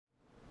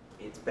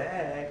It's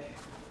back.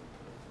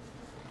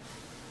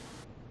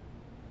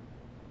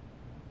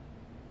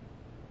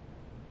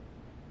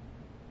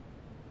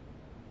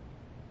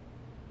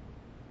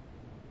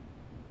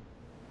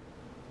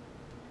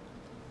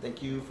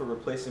 Thank you for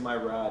replacing my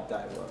rod,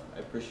 Daiwa. I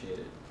appreciate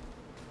it.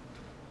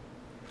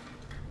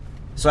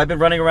 So I've been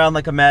running around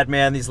like a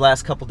madman these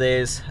last couple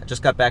days. I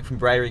just got back from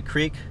Briery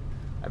Creek.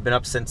 I've been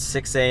up since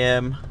 6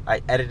 a.m.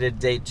 I edited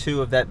day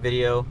 2 of that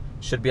video.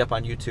 Should be up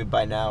on YouTube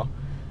by now.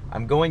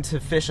 I'm going to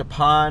fish a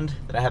pond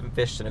that I haven't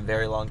fished in a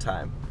very long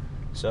time.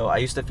 So I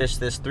used to fish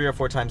this 3 or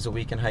 4 times a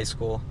week in high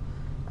school.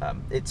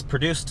 It's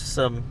produced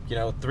some,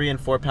 3 and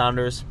 4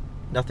 pounders,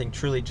 nothing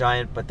truly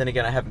giant, but then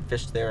again, I haven't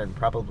fished there in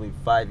probably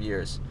 5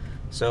 years.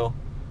 So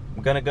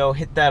I'm gonna go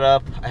hit that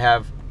up. I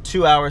have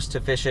 2 hours to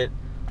fish it.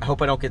 I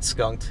hope I don't get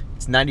skunked.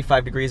 It's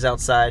 95 degrees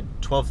outside,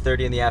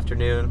 12:30 in the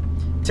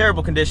afternoon.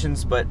 Terrible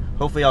conditions, but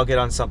hopefully I'll get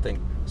on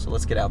something. So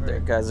let's get out there.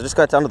 Guys, I just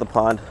got down to the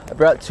pond. I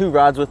brought 2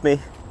 rods with me.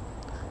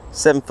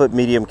 7-foot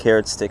medium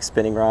carrot stick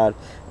spinning rod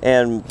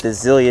and the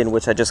Zillion,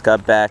 which I just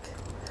got back.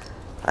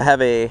 I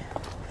have a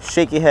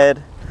shaky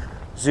head,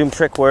 zoom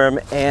trick worm,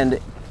 and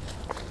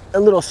a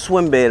little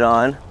swim bait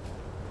on,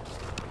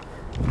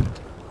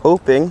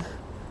 hoping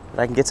that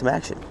I can get some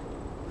action.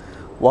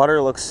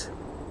 Water looks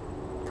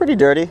pretty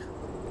dirty.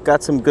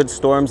 Got some good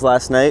storms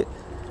last night.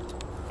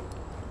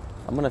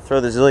 I'm gonna throw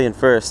the Zillion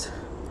first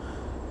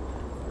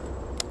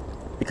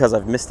because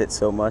I've missed it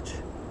so much.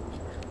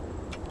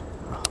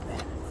 Oh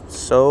man,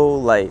 so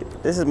light.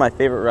 This is my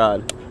favorite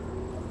rod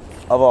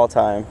of all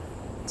time.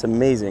 It's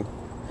amazing.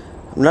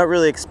 I'm not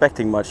really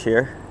expecting much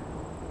here.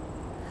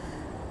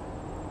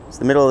 It's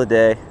the middle of the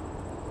day.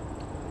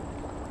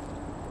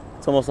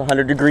 It's almost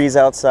 100 degrees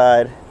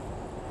outside.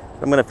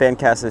 I'm gonna fan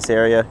cast this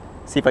area,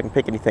 see if I can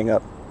pick anything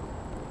up.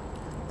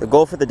 The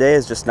goal for the day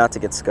is just not to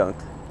get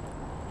skunked.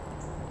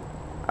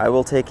 I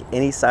will take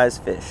any size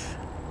fish.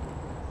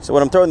 So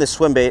when I'm throwing this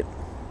swim bait,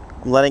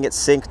 I'm letting it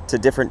sink to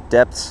different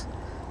depths,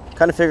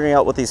 kind of figuring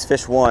out what these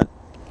fish want,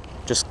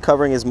 just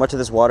covering as much of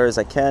this water as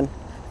I can,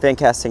 fan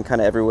casting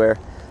kind of everywhere,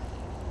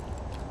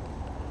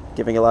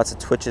 giving it lots of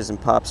twitches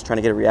and pops, trying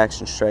to get a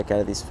reaction strike out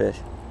of these fish.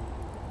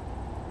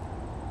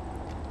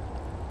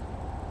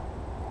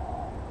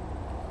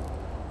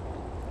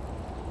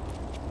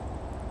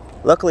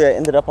 Luckily, I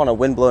ended up on a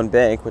wind-blown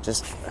bank, which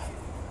is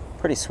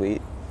pretty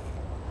sweet.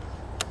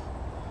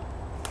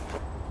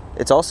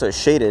 It's also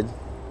shaded,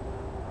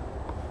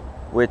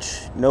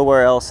 which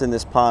nowhere else in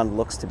this pond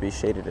looks to be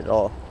shaded at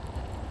all.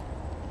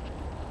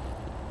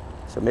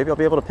 So maybe I'll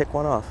be able to pick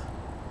one off.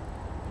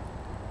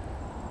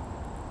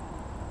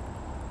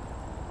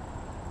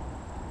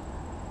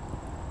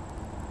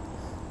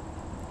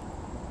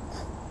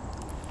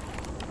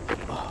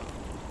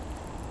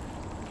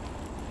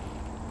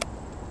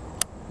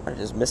 I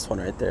just missed one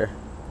right there.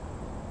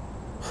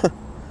 If it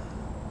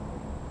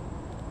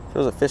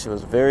was a fish, it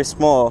was very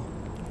small.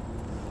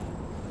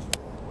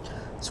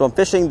 So I'm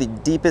fishing the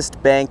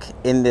deepest bank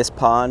in this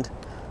pond.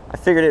 I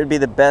figured it would be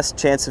the best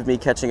chance of me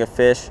catching a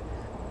fish.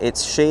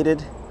 It's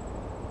shaded.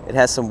 It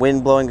has some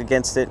wind blowing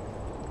against it.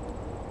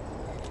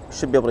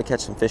 Should be able to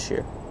catch some fish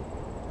here.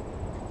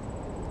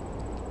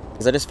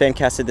 Because I just fan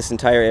casted this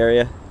entire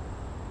area.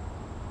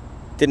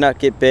 Did not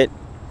get bit.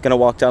 Gonna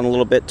walk down a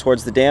little bit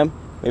towards the dam.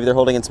 Maybe they're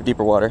holding in some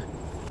deeper water.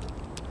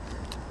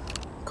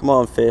 Come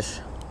on, fish.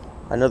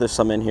 I know there's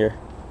some in here.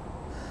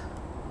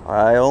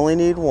 I only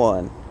need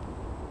one.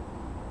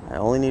 I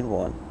only need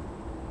one.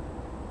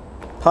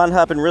 Pond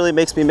hopping really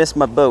makes me miss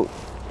my boat.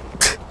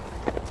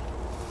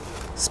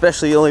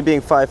 Especially only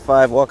being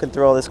 5'5", walking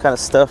through all this kind of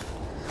stuff.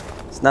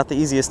 It's not the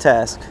easiest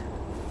task.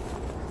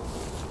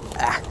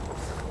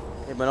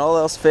 Okay, when all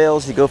else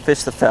fails, you go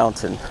fish the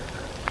fountain.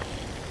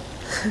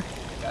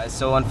 Guys,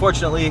 so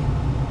unfortunately,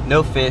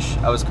 no fish.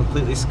 I was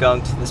completely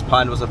skunked. This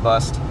pond was a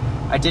bust.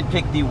 I did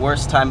pick the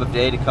worst time of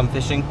day to come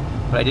fishing,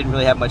 but I didn't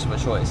really have much of a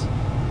choice.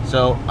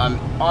 So I'm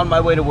on my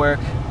way to work.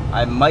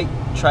 I might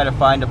try to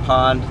find a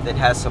pond that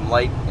has some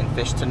light and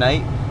fish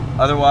tonight.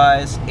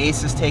 Otherwise,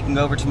 Ace is taking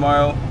over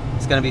tomorrow.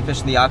 He's gonna be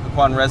fishing the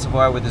Occoquan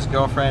Reservoir with his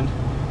girlfriend.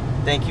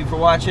 Thank you for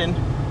watching.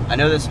 I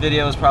know this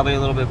video is probably a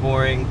little bit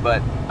boring,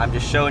 but I'm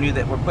just showing you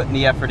that we're putting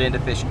the effort in to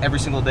fish every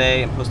single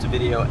day and post a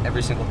video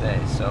every single day.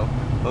 So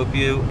hope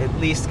you at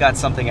least got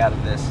something out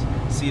of this.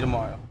 See you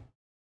tomorrow.